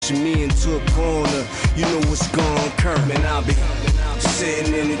Me into a corner, you know what's gonna occur. Man, I'll be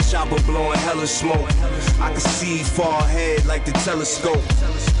sitting in the chopper blowing hella smoke. I can see far ahead like the telescope.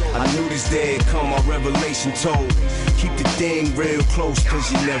 I knew this day had come, my revelation told. Keep the thing real close,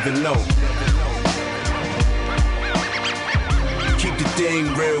 cause you never know. Keep the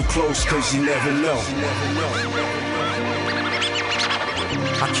thing real close, cause you never know.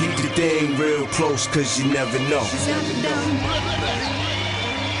 I keep the thing real close, cause you never know.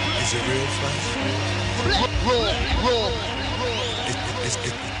 Is it real flash?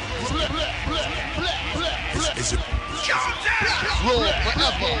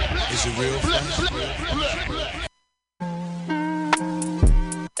 Is it real flash?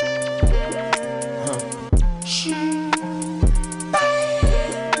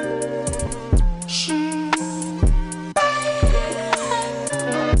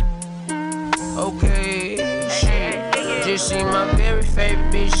 Just see my very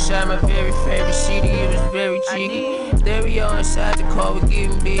favorite bitch inside my very favorite CD. It was very cheeky. Stereo inside the car, we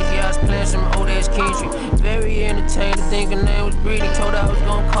getting busy. I was playing some old ass Kendrick. Very entertained, I think her name was Brittany. Told her I was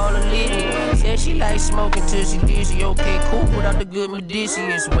gonna call her Liddy. Said she like smoking till she dizzy. Okay, cool, without the good medici.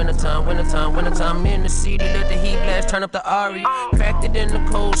 It's wintertime, wintertime, wintertime in the city. Let the heat blast, turn up the Ari. Cracked it in the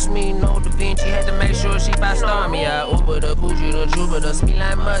cold, me no Da Vinci. Had to make sure she 5-star me. I Uber the Gucci, the Jupiter. Speed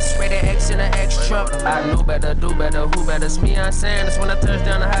line must, spray the X in the X truck. I knew better, do better, who better? It's me on Sanders. When I touch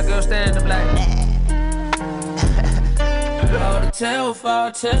down, the hot girl stand up like all the tell,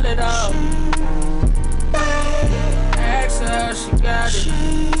 fall, tell it all. Ask her, she got it.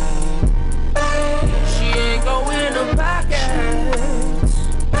 She ain't go in the pockets.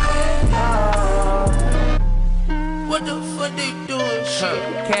 What the fuck they doing? Shit,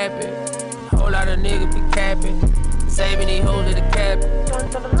 capping. Whole lot of niggas be capping. Saving these hoes at the cabin.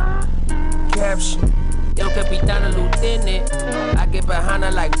 Caption. Yo, Capitana Lieutenant. I get behind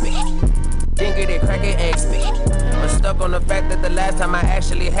her like bitch. Then get it, crack it, XP. I'm stuck on the fact that the last time I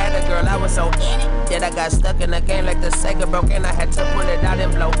actually had a girl, I was so in it. That I got stuck in the game like the Sega broke and I had to pull it out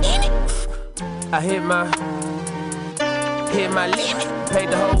and blow in it. I hit my limit. Paid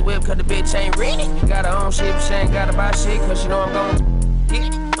the whole whip cause the bitch ain't ready. Got her own shit, but she ain't gotta buy shit cause she know I'm gon' get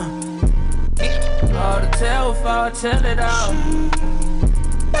it. All the tell, fall, tell it all.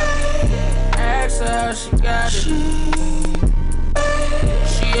 Ask her, she got it.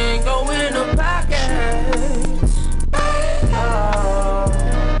 She ain't go in the pockets.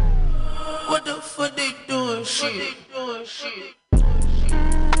 What the fuck they doing? Shit.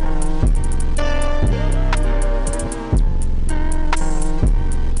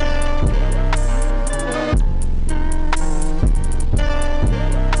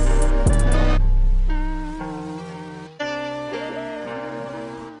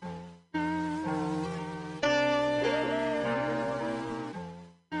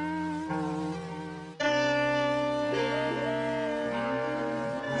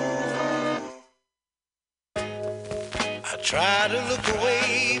 Try to look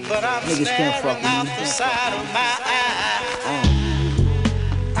away, but I'm staring out the side of my eye.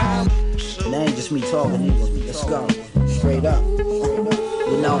 That ain't just me talking, nigga. Let's go. Straight up.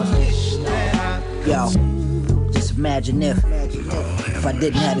 You know, yo, just imagine if I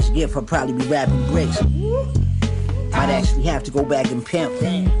didn't have this gift, I'd probably be rapping bricks. Might actually have to go back and pimp.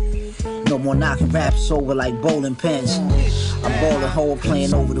 No more knocking raps over like bowling pins. I'm ballin' hard,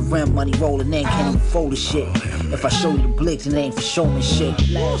 playing over the rim, money rolling in, can't even fold the shit. If I show you the blicks, it ain't for showman shit.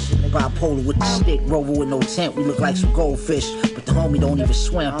 Bipolar with the stick, rover with no tent, we look like some goldfish, but the homie don't even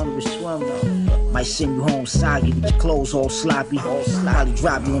swim. Might send you home soggy with your clothes all sloppy. Probably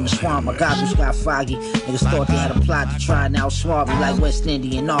drop you in the swamp, my goggles got foggy. Niggas thought they had a plot to try and outsmart me like West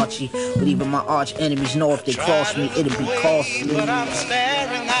Indian Archie. But even my arch enemies know if they cross me, it'll be costly.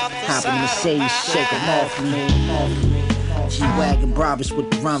 Hop in the Mercedes, shake them off me. G-Wagon Brabus with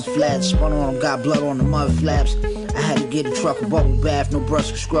the run flats. Spun on them, got blood on the mud flaps. I had to get a truck, a bubble bath. No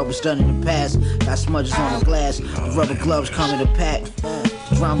brush or scrub was done in the past. Got smudges on the glass. The rubber gloves come in a pack.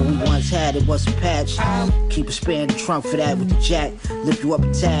 The drama we once had, it wasn't patched. Keep a spare in the trunk for that with the jack. Lift you up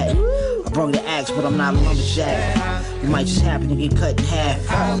a tad. I brung the axe, but I'm not a lumberjack. You might just happen to get cut in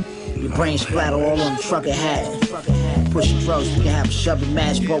half. Your brain splatter all on the trucker hat. Pushing drugs, we can have a shoving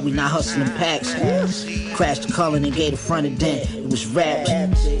match, but we not hustling packs. Crashed the color and gave the front a dent. It was wrapped.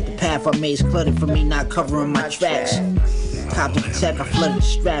 The path I made is cluttered for me not covering my tracks. Copped the protect, I flooded the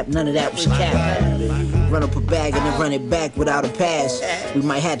strap, none of that was capped. Run up a bag and then run it back without a pass. We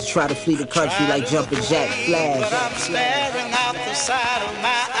might have to try to flee the country like Jumpin' Jack Flash. But I'm staring out the side of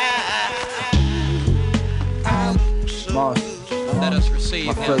my eye. Let us receive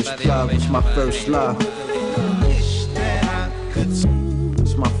my first love, it's my first love.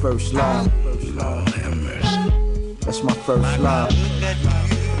 It's my first love. That's my first love.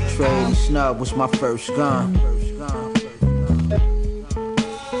 Trade and snub was my first gun.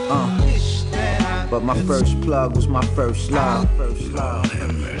 But my first plug was my first love.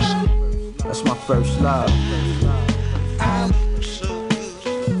 That's my first love.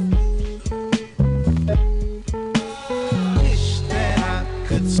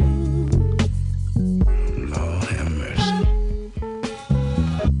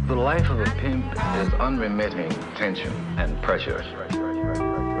 The life of a pimp is unremitting tension and pressure. A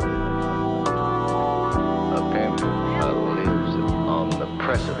pimp lives on the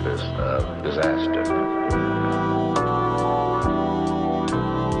precipice of disaster.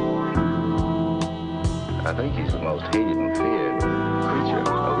 I think he's the most hated and feared creature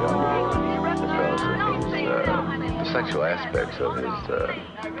of the underworld because of the sexual aspects of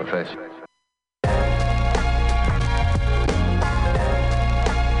his profession.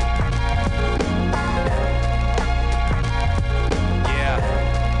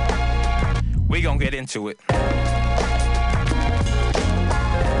 We gon' get into it.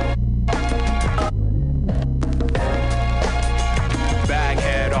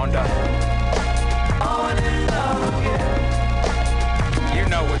 Baghead on the. You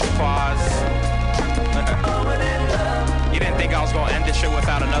know which pause. You didn't think I was gonna end this shit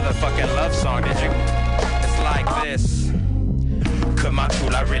without another fucking love song, did you? It's like this. Could my true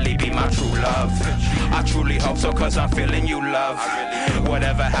love really be my true love? I truly hope so, cause I'm feeling you, love.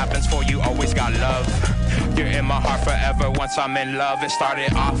 Whatever happens for you, always got love. You're in my heart forever once I'm in love. It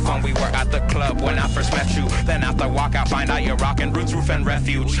started off when we were at the club when I first met you. Then after walk I find out you're rocking roots, roof and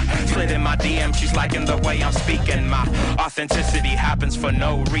refuge. Slid in my DM, she's liking the way I'm speaking. My authenticity happens for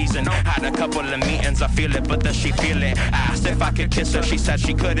no reason. Had a couple of meetings, I feel it, but does she feel it? Asked if I could kiss her, she said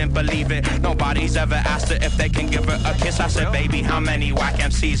she couldn't believe it. Nobody's ever asked her if they can give her a kiss. I said, baby, how many whack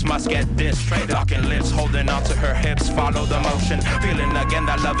MCs must get this? Locking lips, holding on to her hips, follow the motion. Feeling again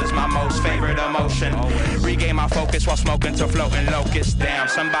that love is my most favorite emotion. Regain my focus while smoking to floating locusts. Damn,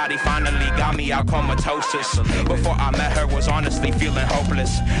 somebody finally got me out comatose. Before I met her was honestly feeling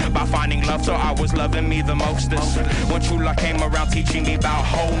hopeless. By finding love, so I was loving me the mostest. When true love came around teaching me about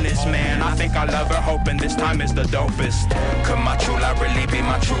wholeness, man, I think I love her, hoping this time is the dopest. Could my true love really be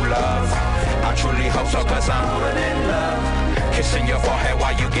my true love? I truly hope so, cause I'm in love. Kissing your forehead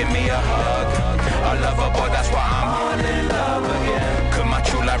while you give me a hug. A lover boy, that's why I'm in love again. Could my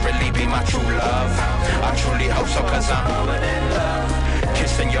true love really be my true love? I truly hope so, cause I'm in love.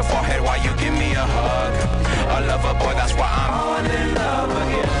 Kissing your forehead while you give me a hug. A lover boy, that's why I'm in love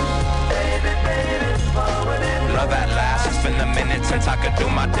again. Baby, baby, love at last. It's been a minute since I could do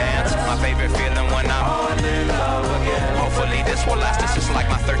my dance. My favorite feeling when I'm in love again. Hopefully this will last. This is like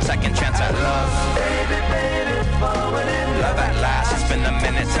my third second chance at love. Baby, baby, love at last. It's been a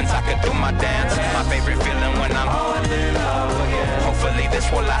minute since I could do my dance. My favorite feeling when I'm in love again. Hopefully this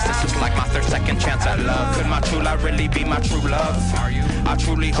will last. This is like my third second chance at love. Could my true love really be my true love? I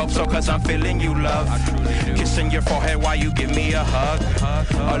truly hope so, cause I'm feeling you, love. Kissing your forehead while you give me a hug.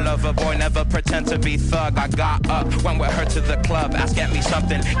 A lover boy, never pretend to be thug. I got up, went with her to the club, asked get me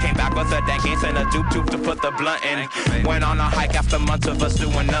something. Came back with a dank and a doop to put the blunt in. Went on a hike after months of us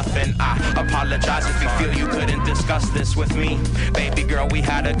doing nothing. I apologize if you feel you couldn't discuss this with me. Baby girl, we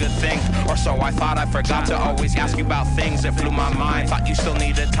had a good thing, or so I thought. I forgot to always ask you about things. It flew my mind, thought you still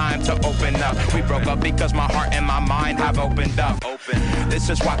needed time to open up. We broke up because my heart and my mind have opened up. This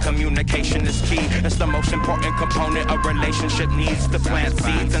is why communication is key. It's the most important component a relationship needs. To plant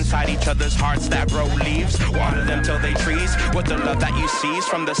seeds inside each other's hearts that grow leaves. Water them till they trees. With the love that you seize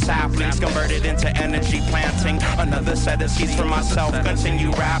from the saplings, converted into energy planting another set of seeds for myself.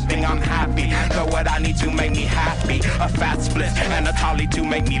 Continue rapping, I'm happy. Got what I need to make me happy. A fat split and a tolly to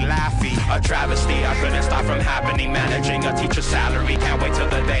make me laughy. A travesty, I couldn't stop from happening. Managing a teacher's salary, can't wait till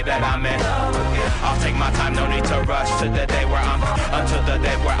the day that I'm in. I'll take my time, no need to rush to the day where I'm, until the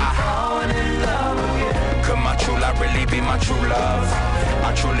day where I'm in love again. Could my true love really be my true love?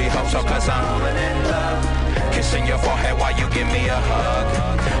 I truly hope so, cause I'm in love. Kissing your forehead while you give me a hug.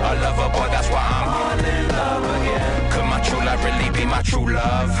 A lover boy, that's why I'm in love again. Could my true love really be my true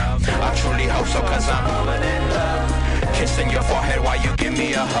love? I truly hope so, cause I'm in love. Kissing your forehead while you give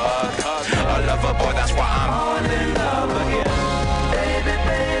me a hug. A lover boy, that's why I'm in love again. Baby,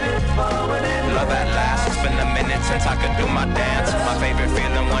 baby, love at last. It's been a minute since I could do my dance. My favorite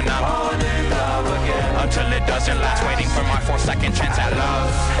feeling when I'm in love again. Until it doesn't last, waiting for my 4-second chance at love.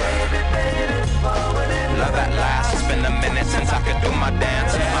 Baby, baby, love at last. It's been a minute since I could do my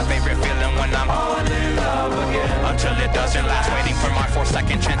dance. My favorite feeling when I'm in love again. Until it doesn't last, waiting for my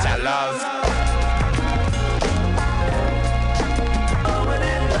 4-second chance at love.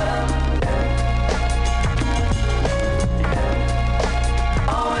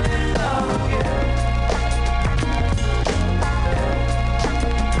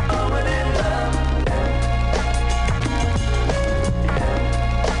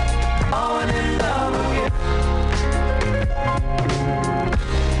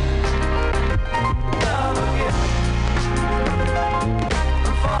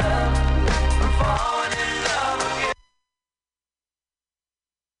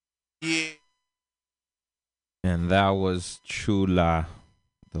 And that was Chula,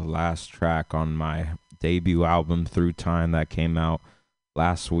 the last track on my debut album, Through Time, that came out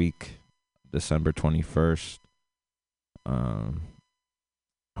last week, December 21st.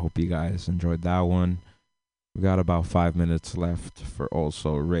 Hope you guys enjoyed that one. We got about 5 minutes left for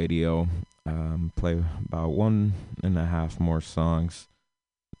Also Radio. Play about 1.5 more songs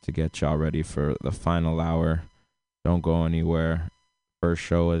to get y'all ready for the final hour. Don't go anywhere. First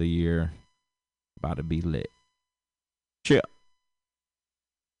show of the year. About to be lit. Chill.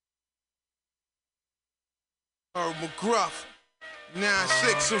 Herb McGruff,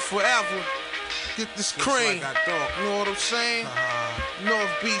 9-6 and forever. Get this cream. You know what I'm saying?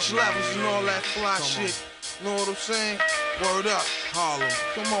 North Beach levels and all that fly shit. You know what I'm saying? Word up, Harlem.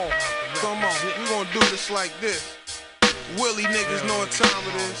 Come on. We gonna do this like this. Willie niggas know what time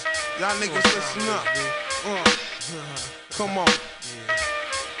it is. Y'all niggas listen up. Come on.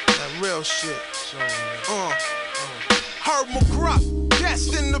 That real shit. Herb McGruff,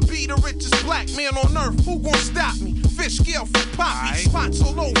 destined to be the richest black man on earth. Who gon' stop me? Fish scale for poppy. Spots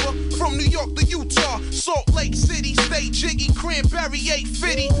all over, from New York to Utah, Salt Lake City, stay jiggy, cranberry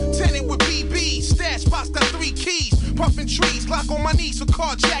 850. Tenant with BB, stash box got 3 keys. Puffin' trees, lock on my knees for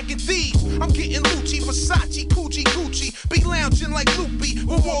carjacking thieves. I'm getting Lucci, Versace, Gucci. Be lounging like Loopy,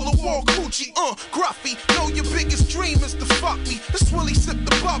 with wall-to-wall coochie. Gruffy, know your biggest dream is to fuck me. This Willie sip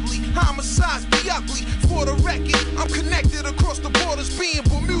the bubbly, homicides be ugly. For the record, I'm connected across the borders, being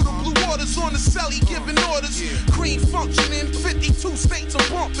Bermuda, blue waters on the celly, giving orders. Cream functioning, 52 states I'm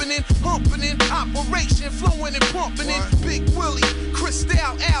bumping in, humping in, operation, flowing and pumping in. Big Willie,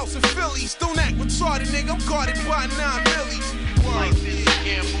 Cristal, Owls and Phillies. Don't act retarded, nigga, I'm guarded by 9 millies. Life is a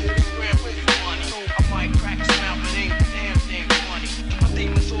gamble, scramble for money. I might crack a smile, but ain't a damn thing funny. My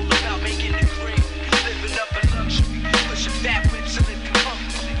theme is all about making it cream, living up in luxury, pushing fat whips and living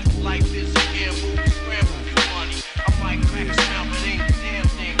comfortably. Life is a gamble, scramble for money. I might crack a smile, but ain't a damn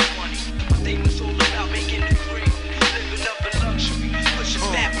thing funny. My theme is all about making it cream, living up in luxury, pushing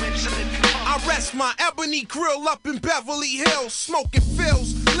fat whips and living comfortably. I rest my ebony grill up in Beverly Hills, smoking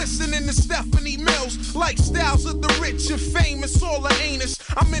fills, listening to Stephanie Mills. Lifestyles of the rich and famous, all the anus.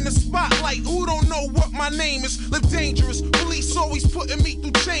 I'm in the spotlight, who don't know what my name is? Live dangerous, police always putting me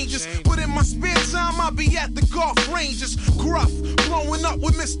through changes. But in my spare time, I be at the golf ranges. Gruff, blowing up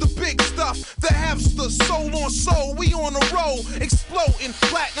with Mr. Big Stuff. The Hefster, soul on soul, we on a roll. Exploding,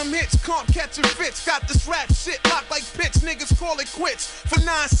 platinum hits, comp catching fits. Got this rap shit locked like pitch, niggas call it quits. For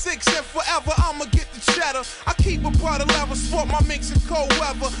 9-6 and forever, I'ma get the cheddar. I keep a butter level, sport my mix in cold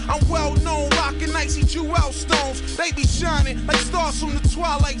weather. I'm well known, rocking icy jewel stones. They be shining like stars from the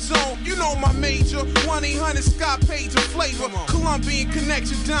Twilight Zone. You know my major, 1-800 Scott Page and Flavor. Colombian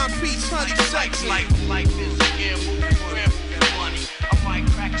Connection, Don Peach, Honey Section. Life is a gamble, scramble for money. I might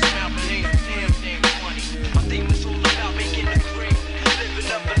crack a smile, but ain't a damn thing funny. My theme is all about making it cream,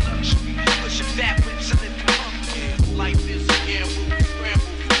 living up in luxury, pushing fat whips and living comfortably. Life is a gamble,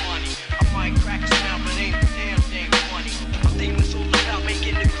 scramble for money. I might crack a smile, but ain't a damn thing funny. My theme is all about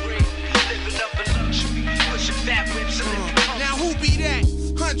making it cream, living up in luxury, pushing fat whips and living comfortably. Now who be that?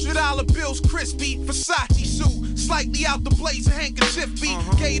 $100 bills, crispy, Versace suit, slightly out the blazer, handkerchief beat.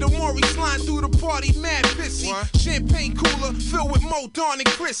 Gator Maury sliding through the party, mad pissy. Champagne cooler filled with Mo, Dawn, and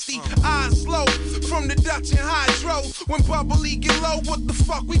Christy. Eyes slow from the Dutch and Hydro. When bubbly get low, what the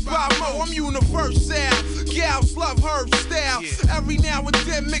fuck we buy more? I'm universal. Gals love herb style. Every now and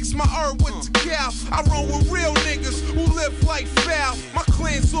then mix my herb with the cow. I roll with real niggas who live like foul. My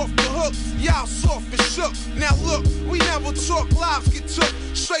clan's off the hook, y'all soft and shook. Now look, we never talk, lives get took.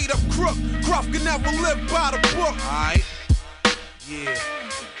 Straight up crook, Gruff can never live by the book. Alright, yeah.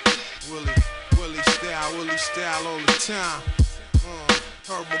 Willie style all the time.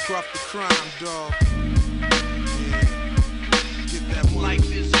 Herb McGruff the crime, dog. Yeah. Get that money. Life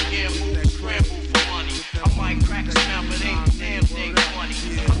is a gamble, scramble for money. I might crack a smile, but ain't a damn thing funny.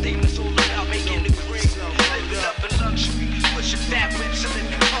 My theme is all about making the cream, living up in luxury, pushing fat whips and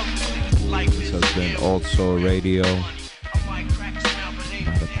living comfortably. Life is a This has been Also Radio.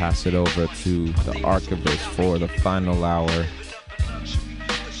 Now to pass it over to the archivist for the final hour.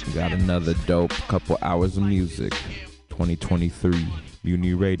 We got another dope couple hours of music. 2023,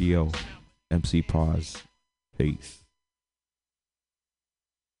 MutinyRadio, MC Pause. Peace.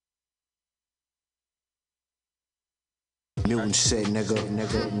 Mutant shit, nigga.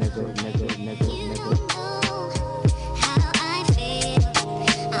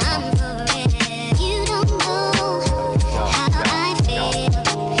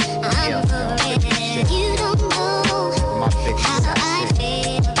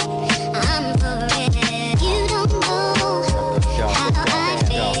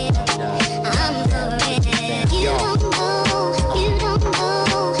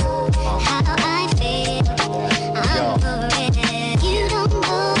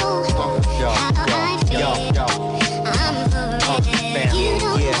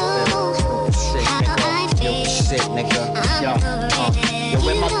 nigga. Yo,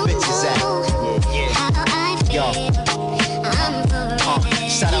 where my bitches at? Yeah.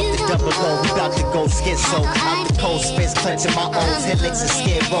 Shout out to Double O, we bout to go schizo. Out the cold spits, clenching my O's, hit licks and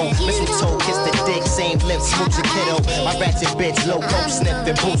skid row. Mistletoe, kiss the dick, same lips, smooch a kiddo. My ratchet bitch, loco,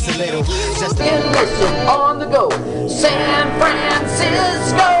 sniffing boots a little. Just a listen on the go. San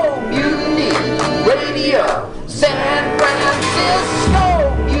Francisco, Mutiny Radio. San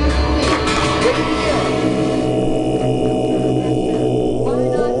Francisco, Mutiny Radio.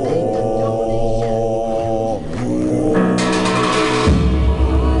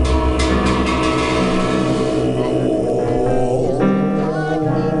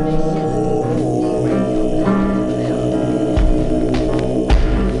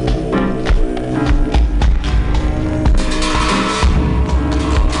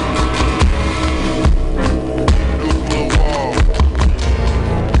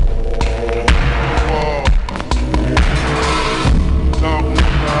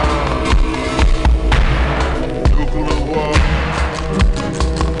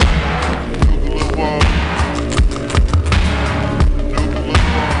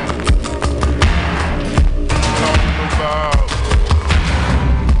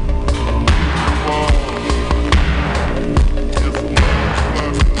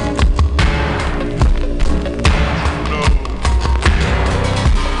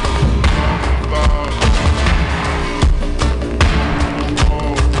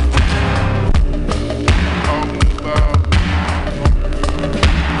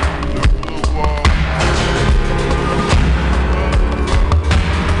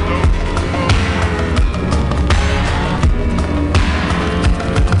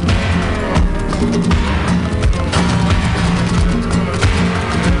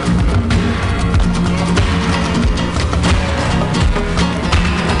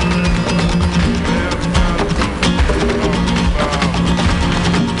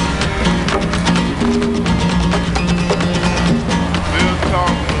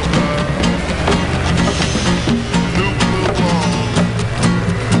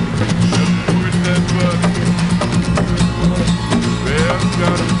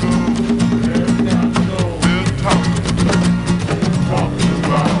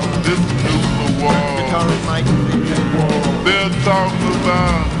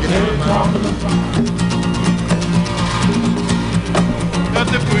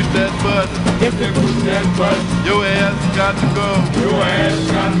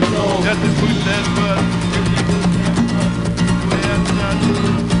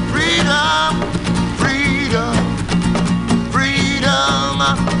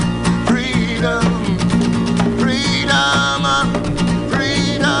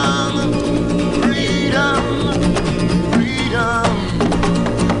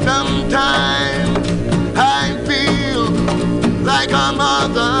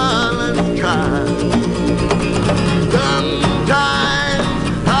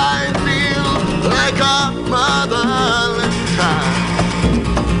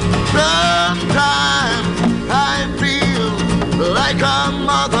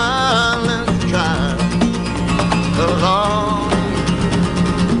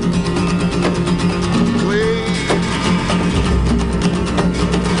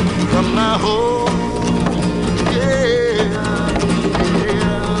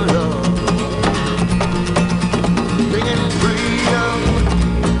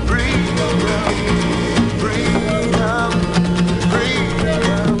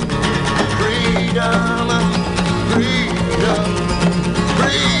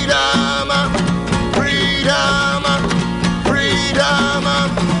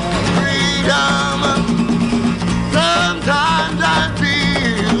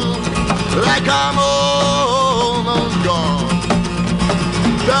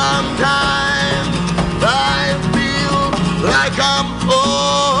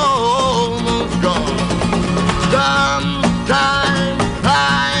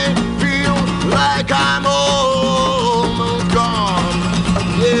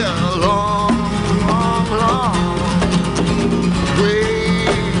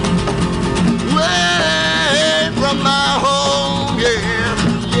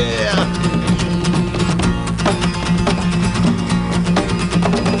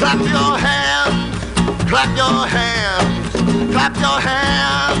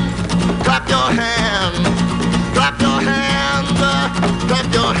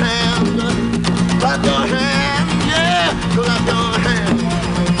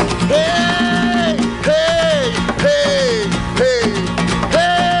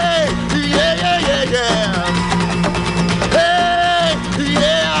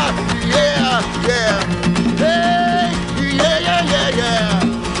 Hey!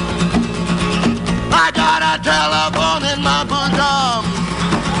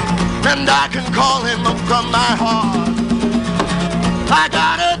 call him up from my heart. I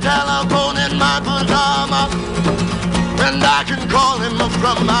got a telephone in my pajamas, and I can call him up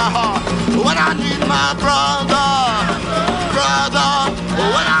from my heart when I need my brother,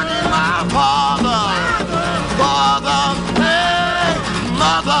 when I need my father, hey,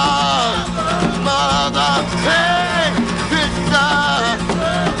 mother, hey, sister,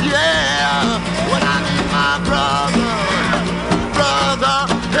 yeah, when I need my brother,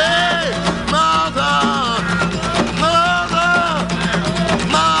 hey, mother,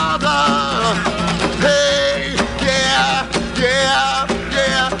 hey, yeah.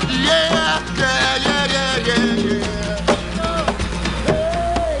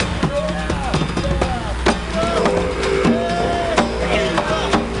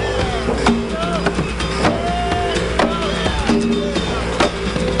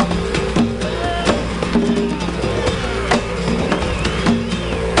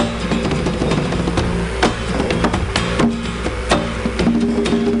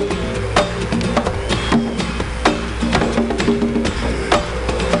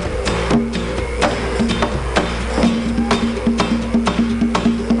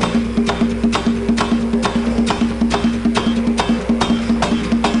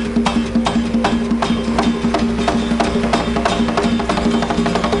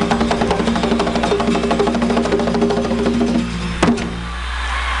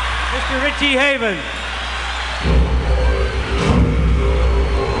 Haven.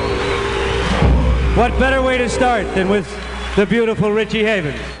 What better way to start than with the beautiful Richie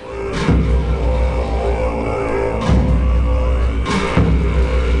Havens?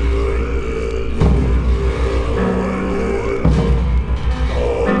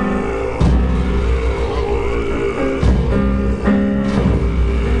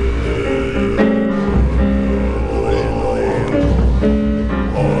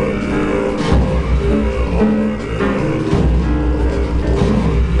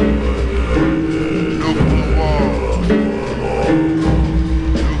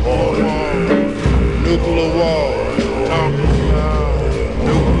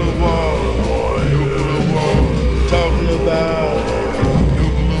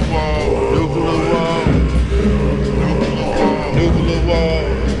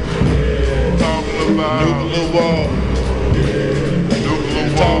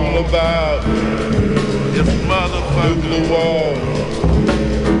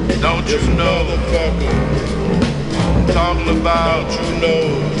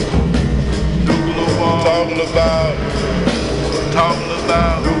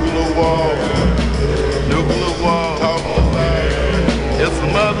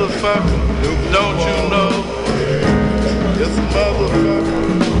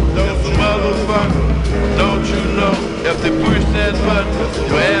 If they push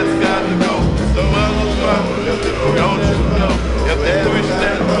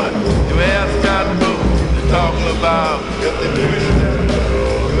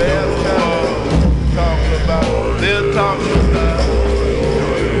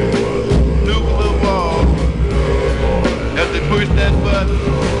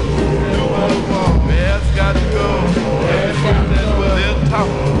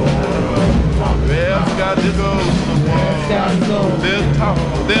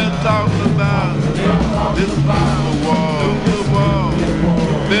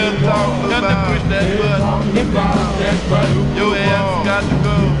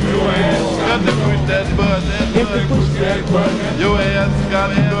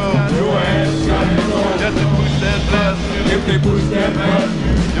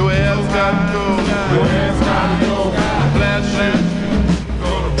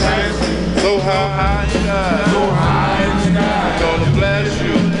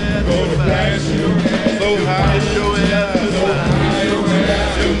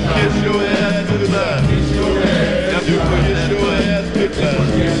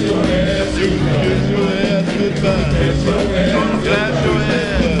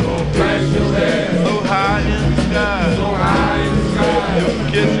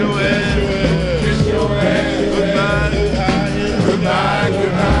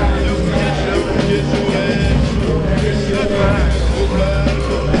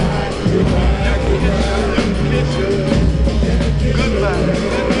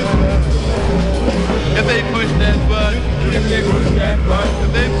that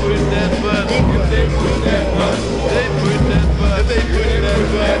button,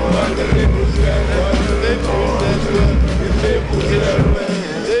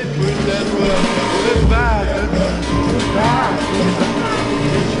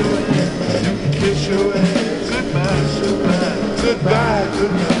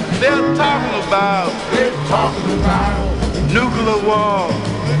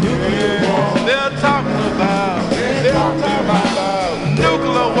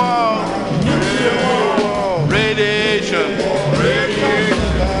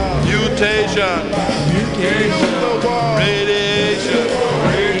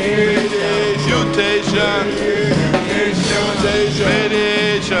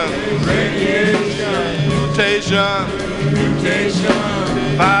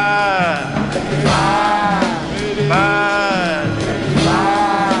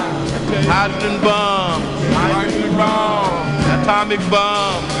 Hydrogen bomb, atomic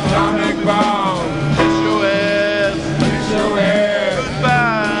bomb, kiss your ass,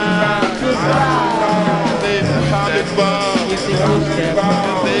 goodbye, baby, atomic bomb,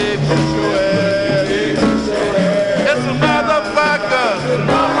 baby, kiss your ass, it's a motherfucker,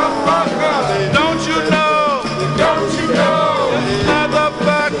 don't you know, it's a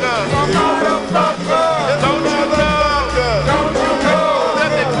motherfucker, don't you know,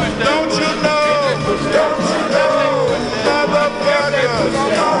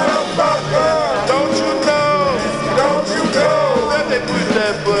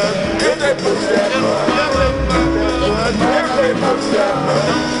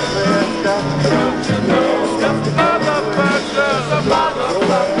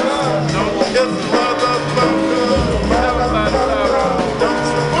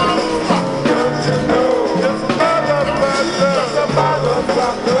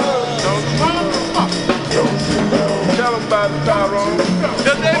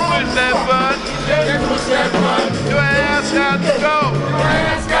 your ass got to go.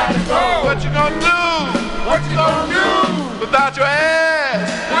 What you gonna do? Without your ass?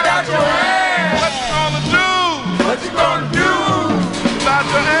 What you gonna do? Without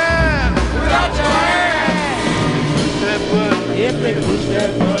your ass? Push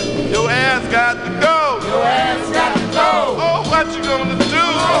that button. Your ass got to go. Oh, what you gonna do?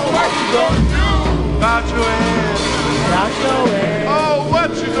 Without your ass? Oh, what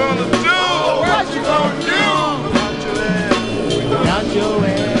you gonna do? Without your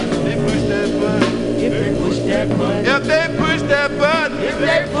ass? They push that button. If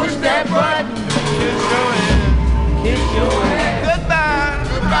they push that button. Kiss your ass. Goodbye.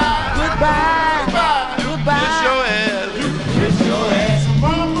 Kiss your ass.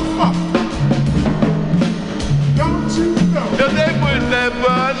 Don't you know? If they push that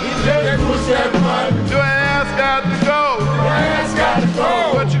button. Your ass got to go.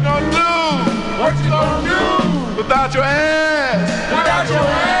 What you gonna do? Without your ass? What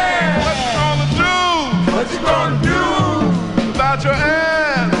you gonna do? Without your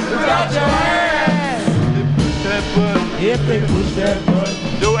ass? If they push that button,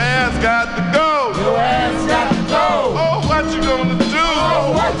 your ass got to go. Oh, what you gonna do?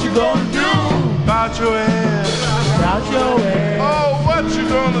 Without your ass? Oh, what you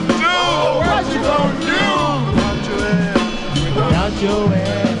gonna do? Without your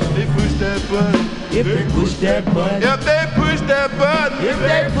ass? They push that button. If they push that button,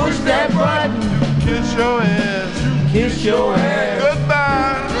 kiss your ass.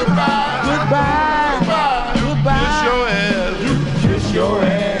 Goodbye. Kiss your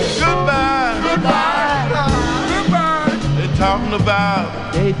ass. Goodbye.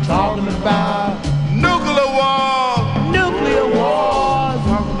 They talking about nuclear war.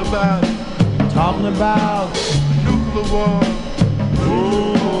 Talking about nuclear war.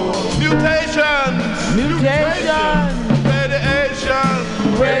 Mutations.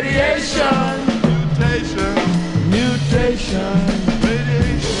 Radiation. Mutation.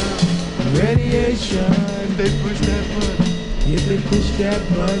 Radiation. If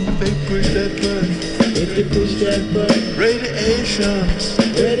they push that button. Radiation.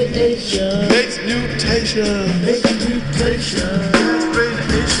 Makes mutation.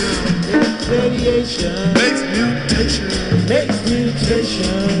 Radiation. Makes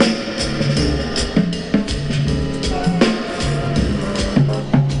mutation.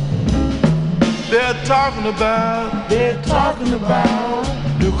 They're talking about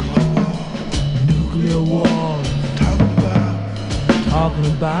nuclear war. Talking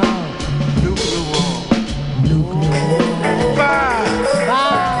about nuclear war. Bye.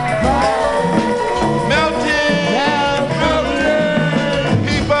 Melting.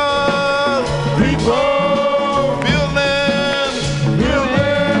 People. Buildings.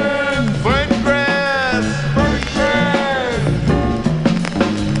 Burnt grass.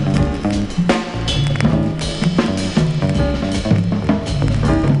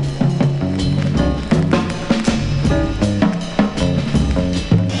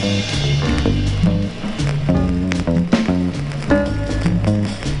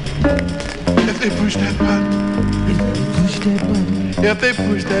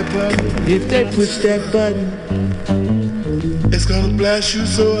 If they push that button, it's gonna blast you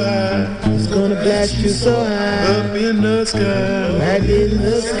so high. Up in the sky.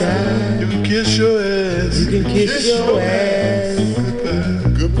 You can kiss your ass.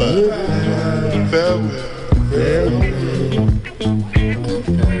 Goodbye. Farewell.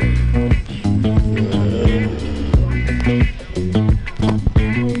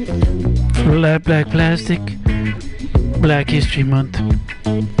 Black Plastic, Black History Month.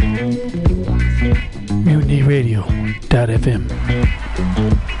 MutinyRadio.fm.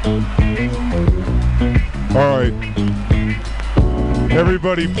 All right.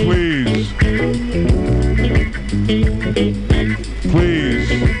 Everybody, please.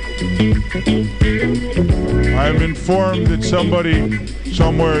 Please. I'm informed that somebody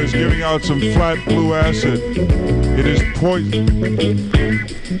somewhere is giving out some flat blue acid. It is poison.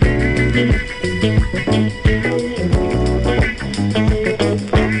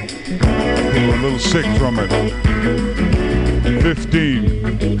 I'm a little sick from it. 15.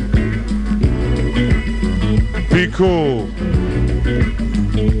 Be cool.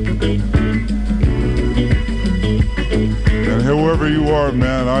 And whoever you are,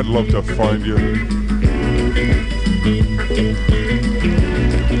 man, I'd love to find you.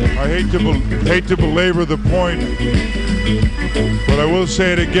 I hate to belabor the point, but I will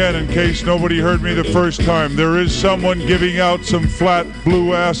say it again in case nobody heard me the first time. There is someone giving out some flat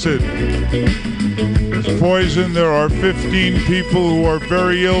blue acid. It's poison. There are 15 people who are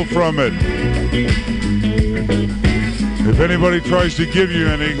very ill from it. If anybody tries to give you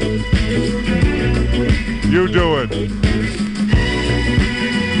any, you do it.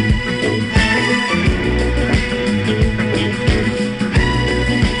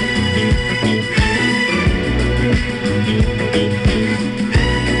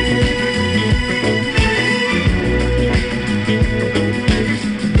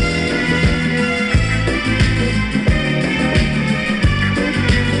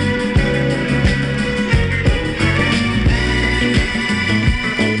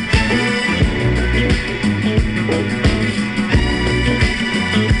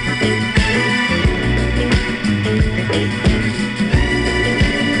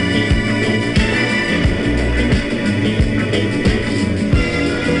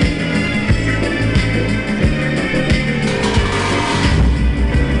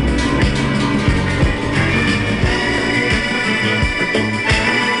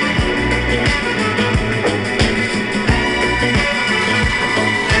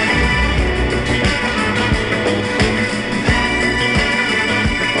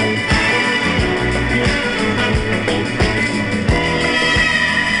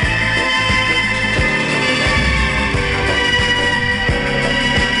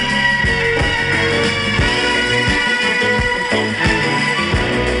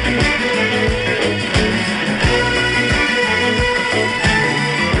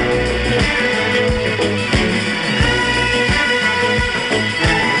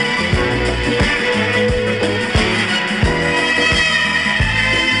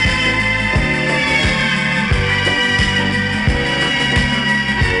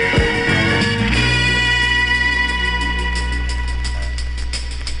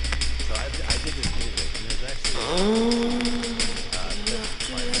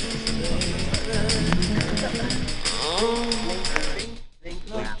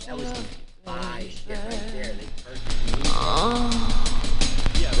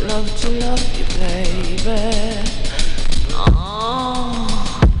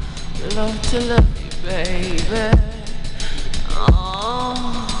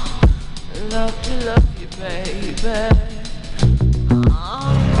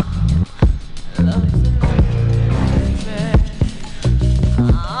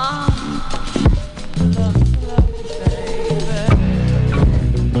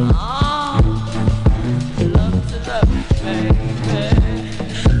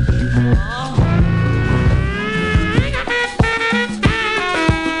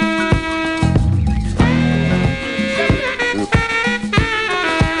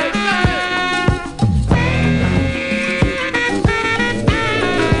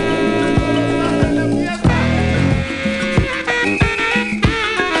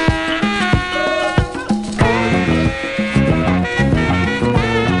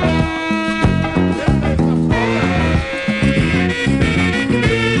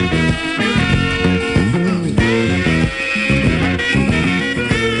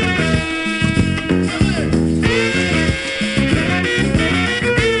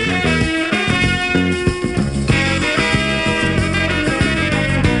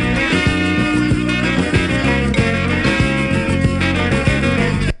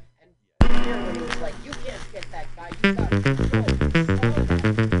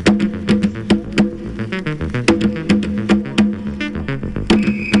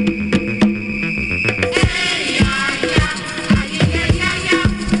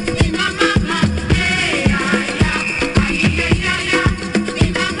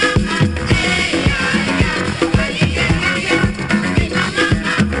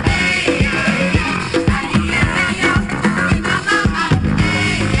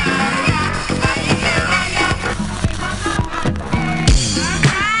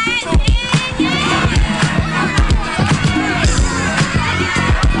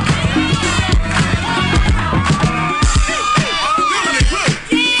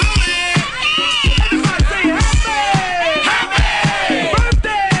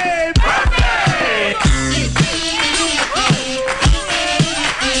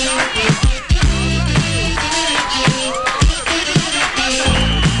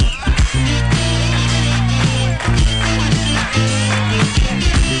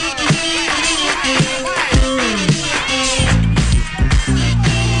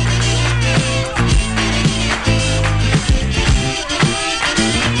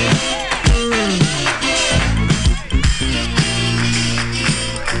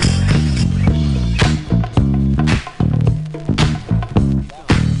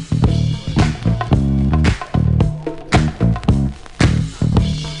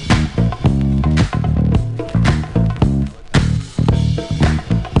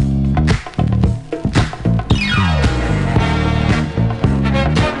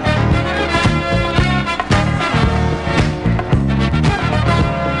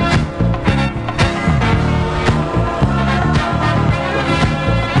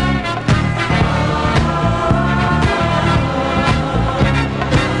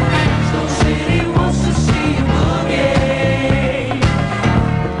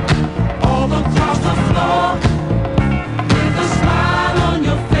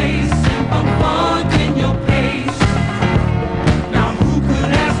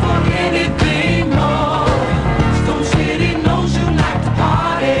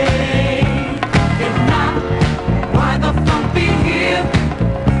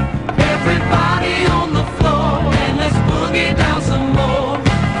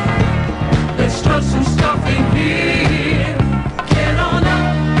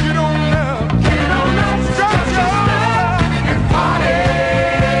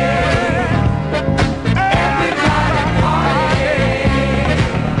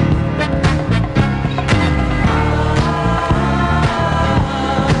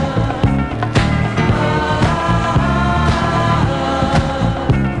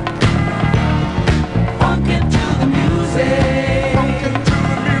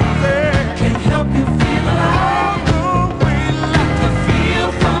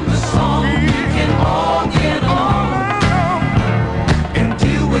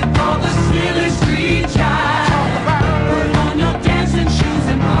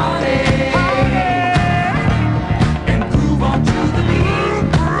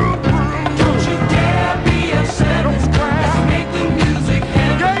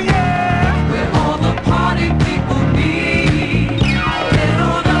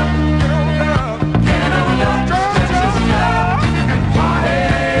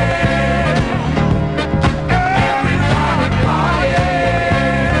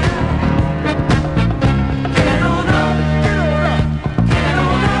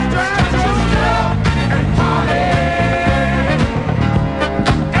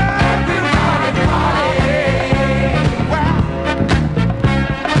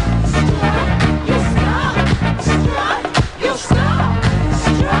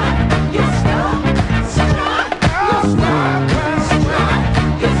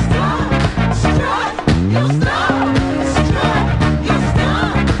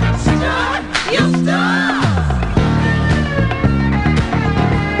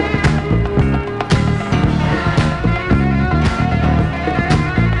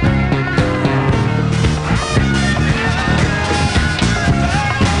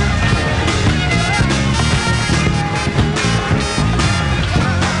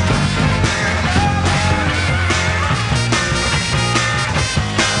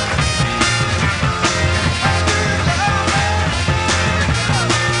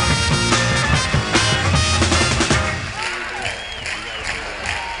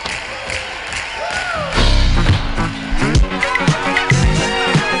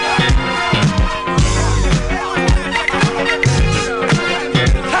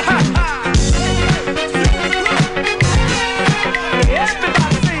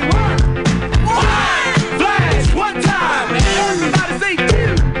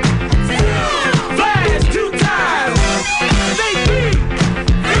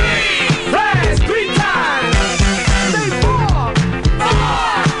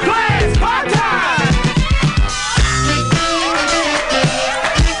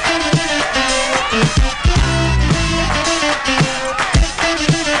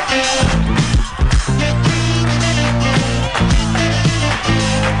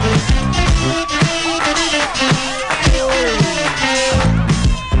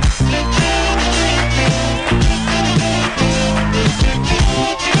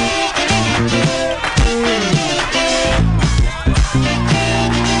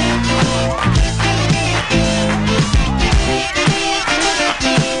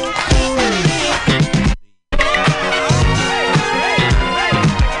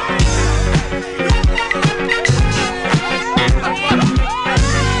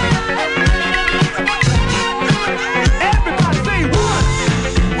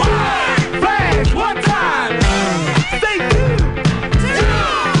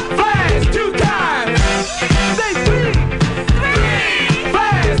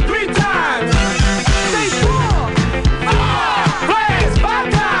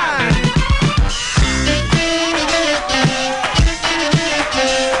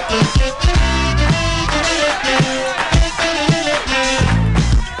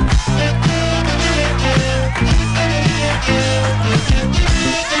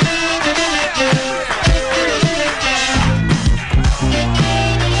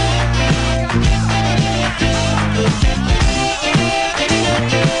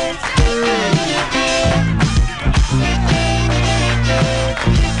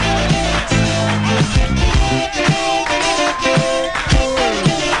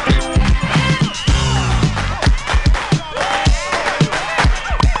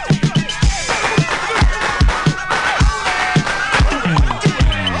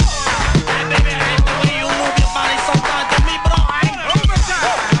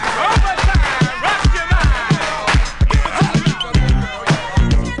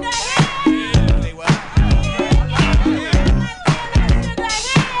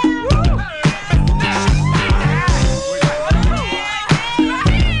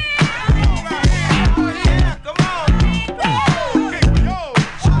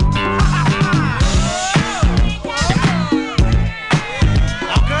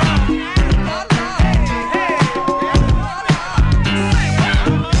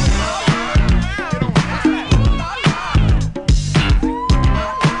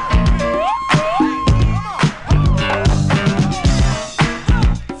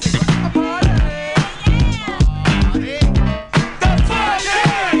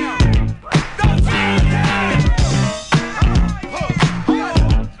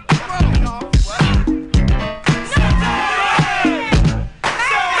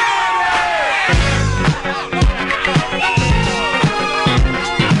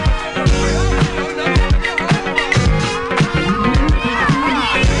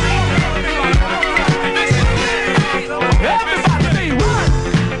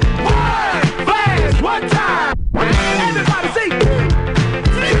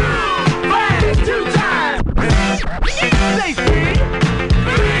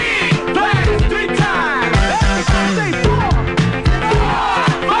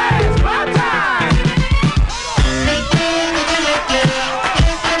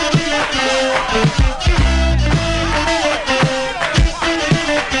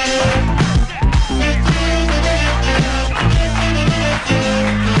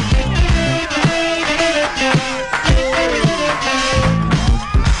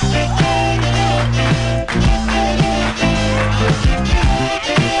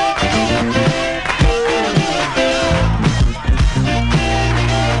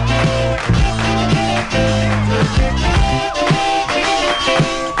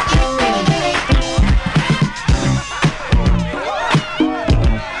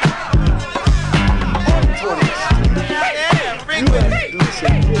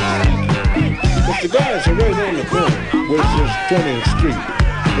 the guys are right on the corner, which is 20th Street.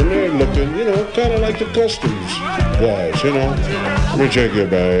 And they're looking, you know, kind of like the customs guys, you know. Let me check your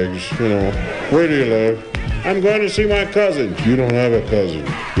bags, you know. Where do you live? I'm going to see my cousin. You don't have a cousin.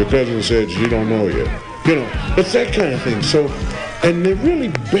 Your cousin said she don't know you. You know, it's that kind of thing. So, and they're really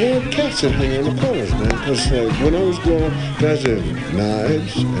bad cats that hang on the corners, man. Because when I was growing up, guys had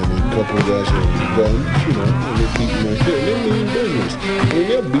knives, and a couple of guys had guns, you know, and they're beating my shit. They mean business. I mean,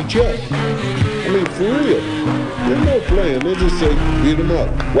 they'll beat you up. I mean, for real. There's no playing. They just say, beat them up,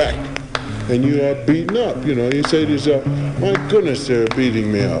 whack. And you are beaten up, you know. You say to yourself, my goodness, they're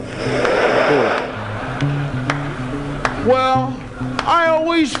beating me up. Well, I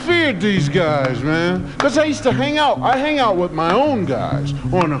always feared these guys, man. Because I used to hang out. I hang out with my own guys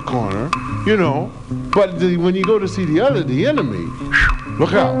on the corner, you know. But when you go to see the enemy,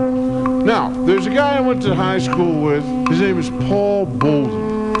 look out. Now, there's a guy I went to high school with. His name is Paul Bolden.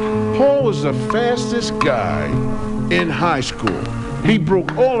 Paul was the fastest guy in high school. He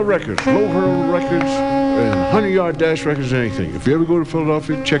broke all the records, low hurdle records, and 100-yard dash records, and anything. If you ever go to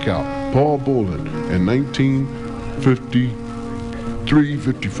Philadelphia, check out Paul Bolden in 1953,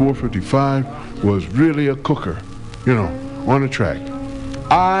 54, 55, was really a cooker, you know, on the track.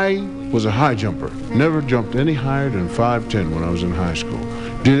 I was a high jumper. Never jumped any higher than 5'10" when I was in high school.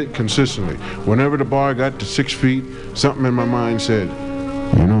 Did it consistently. Whenever the bar got to 6 feet, something in my mind said,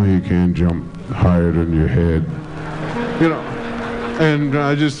 you know you can't jump higher than your head. You know, and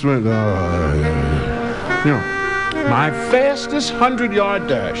I just went, you know, my fastest 100-yard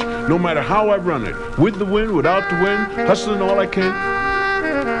dash, no matter how I run it, with the wind, without the wind, hustling all I can,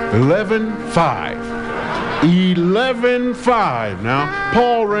 11.5. 11.5. Now,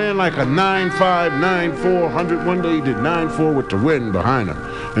 Paul ran like a 9.5, 9.4, 100. One day he did 9.4 with the wind behind him.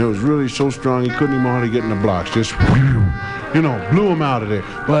 And it was really so strong he couldn't even hardly get in the blocks. Just, you know, blew him out of there.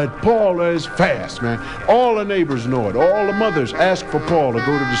 But Paul is fast, man. All the neighbors know it. All the mothers ask for Paul to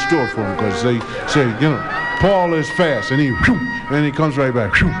go to the store for him because they say, you know, Paul is fast. And he comes right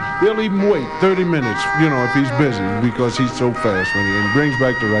back. They'll even wait 30 minutes, you know, if he's busy because he's so fast when he brings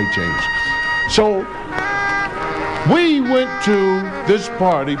back the right change. So we went to this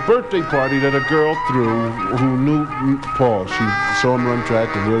birthday party that a girl threw who knew Paul. She saw him run track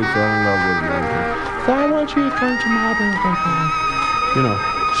and really fell in love with him and everything. So I want you to come to my birthday party. You know,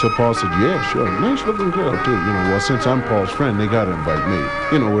 so Paul said, yeah, sure. Nice looking girl, too. You know, well, since I'm Paul's friend, they got to invite me.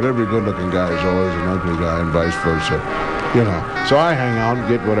 You know, with every good looking guy, there's always an ugly guy and vice versa. You know, so I hang out and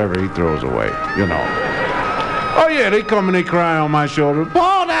get whatever he throws away, you know. Oh, yeah, they come and they cry on my shoulder.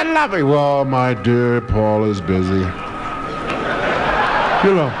 Paul, that love me. Well, my dear, Paul is busy.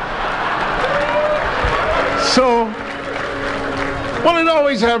 You know. So, well, it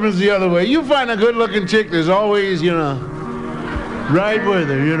always happens the other way. You find a good-looking chick, there's always, you know, right with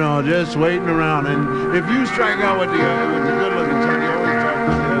her, you know, just waiting around. And if you strike out with the good-looking chick, you always talk to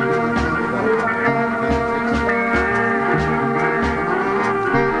the other.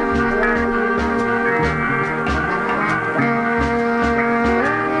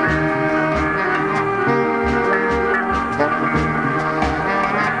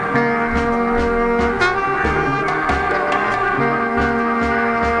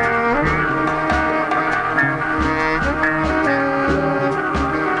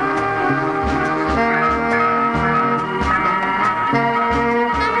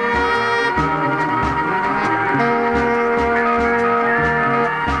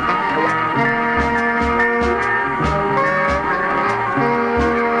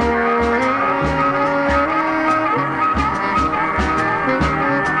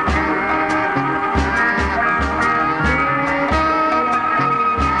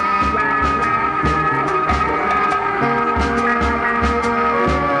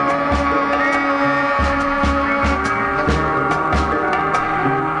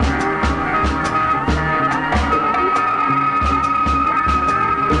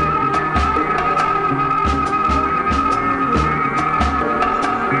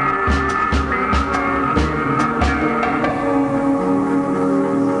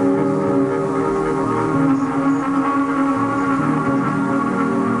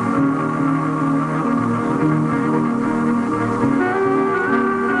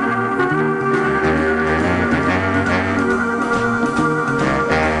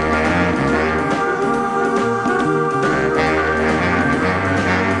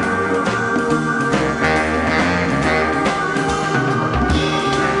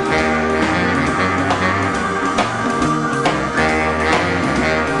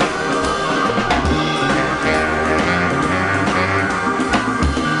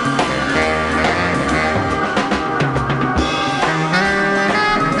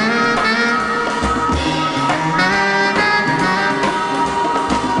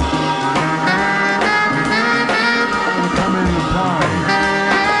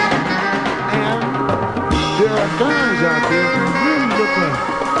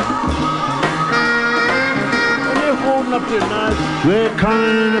 something nice. We're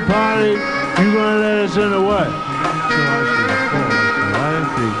coming in the party. You gonna let us in or what? So I said, Paul, I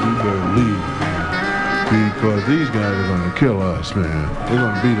think you better leave. Because these guys are gonna kill us, man. They're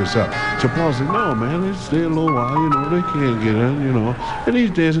gonna beat us up. So Paul said, no, man, let's stay a little while, you know, they can't get in, you know. And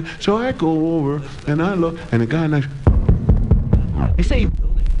he's dancing. So I go over and I look, and the guy next, he say,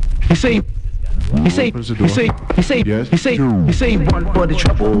 one for the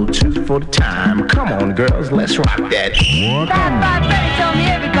trouble, two for the time. Come on, girls, let's rock that. 5-5 Freddy told me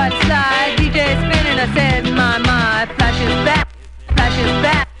everybody slide. DJ spinning, I said, my, flash is back, flash is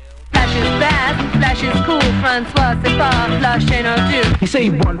back. Flash is fast, flash is cool, Francois, c'est pas, flash ain't no two. He say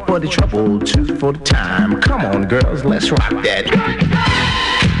one for the trouble, two for the time. Come on, girls, let's rock that.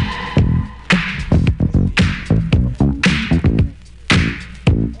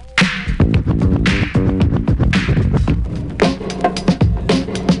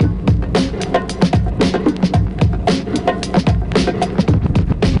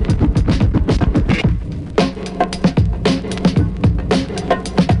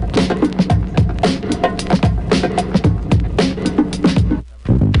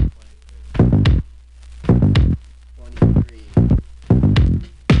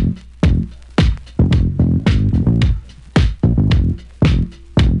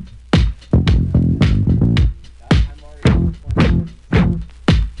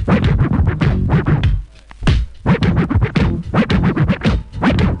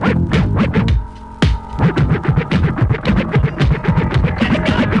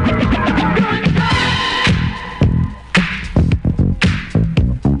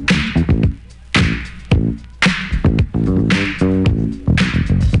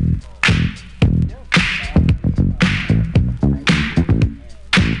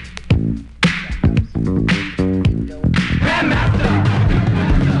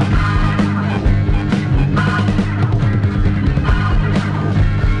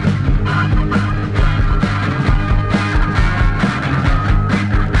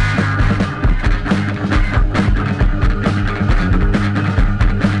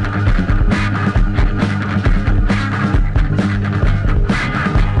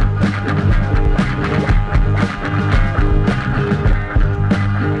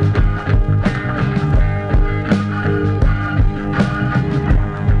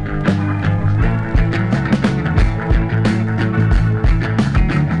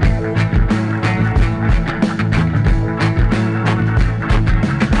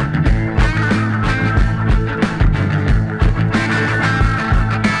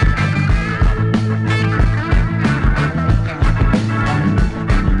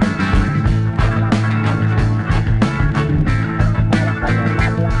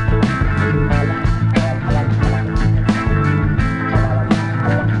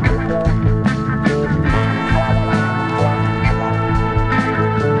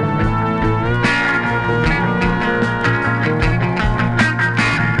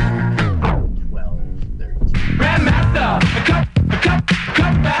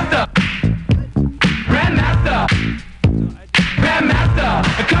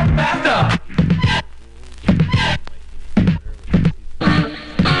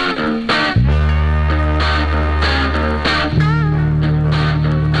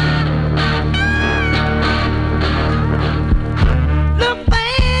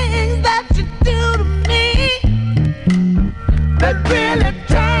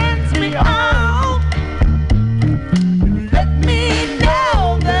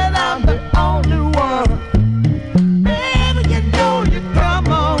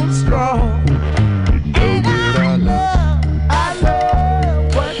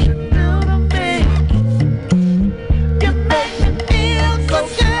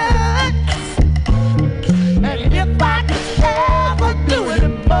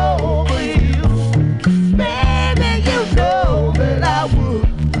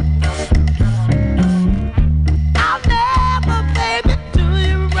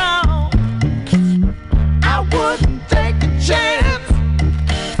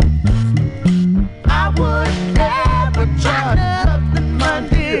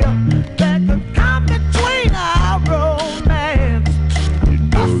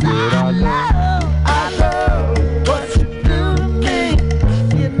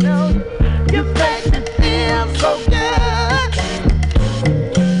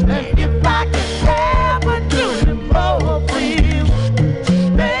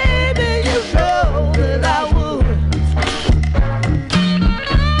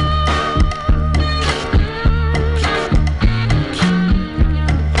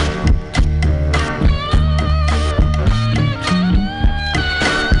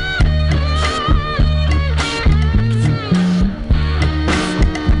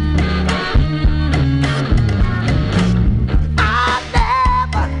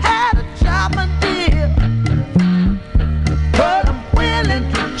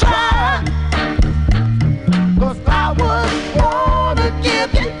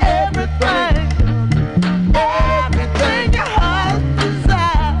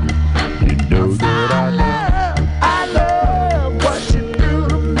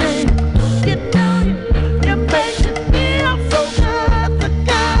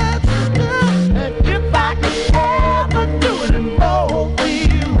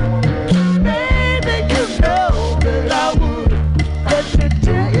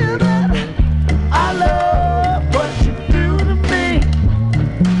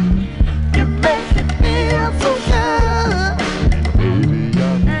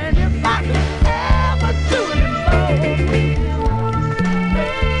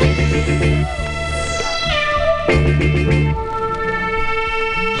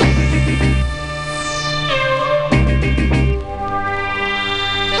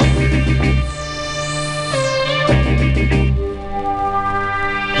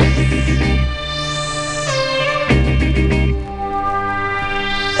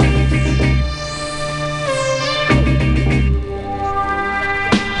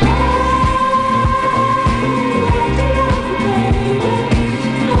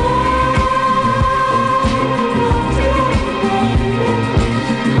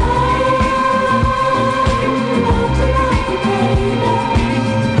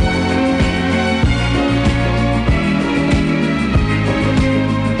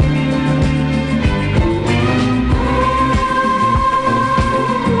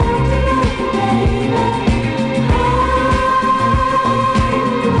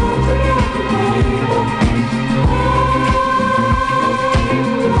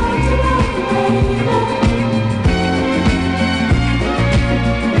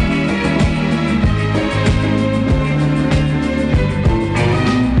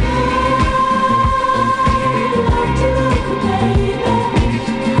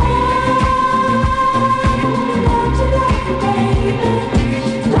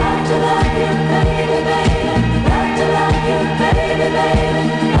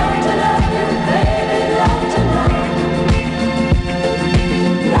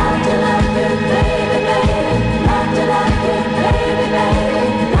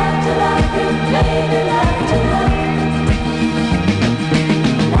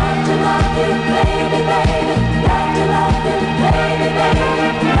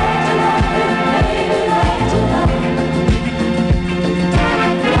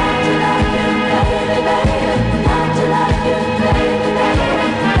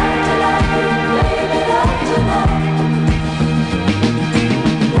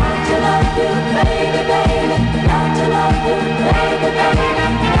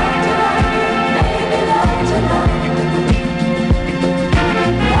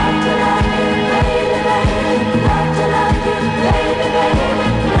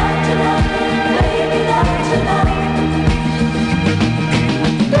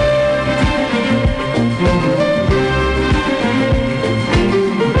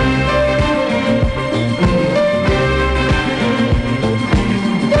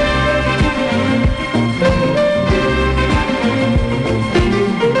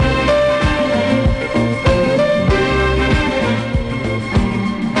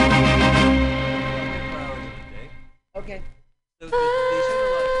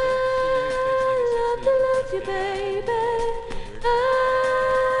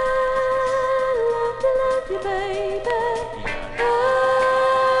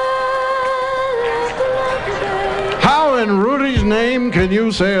 name can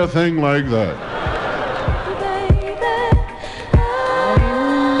you say a thing like that?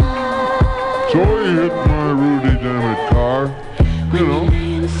 So he hit my Rudy Dammit car. You know,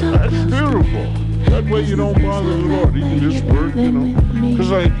 that's beautiful. That way you don't bother the Lord. You can just work, you know.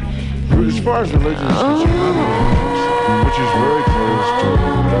 Because, like, as far as religion is concerned, I'm a Buddhist, which is very close to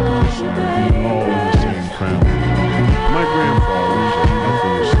Baptist and all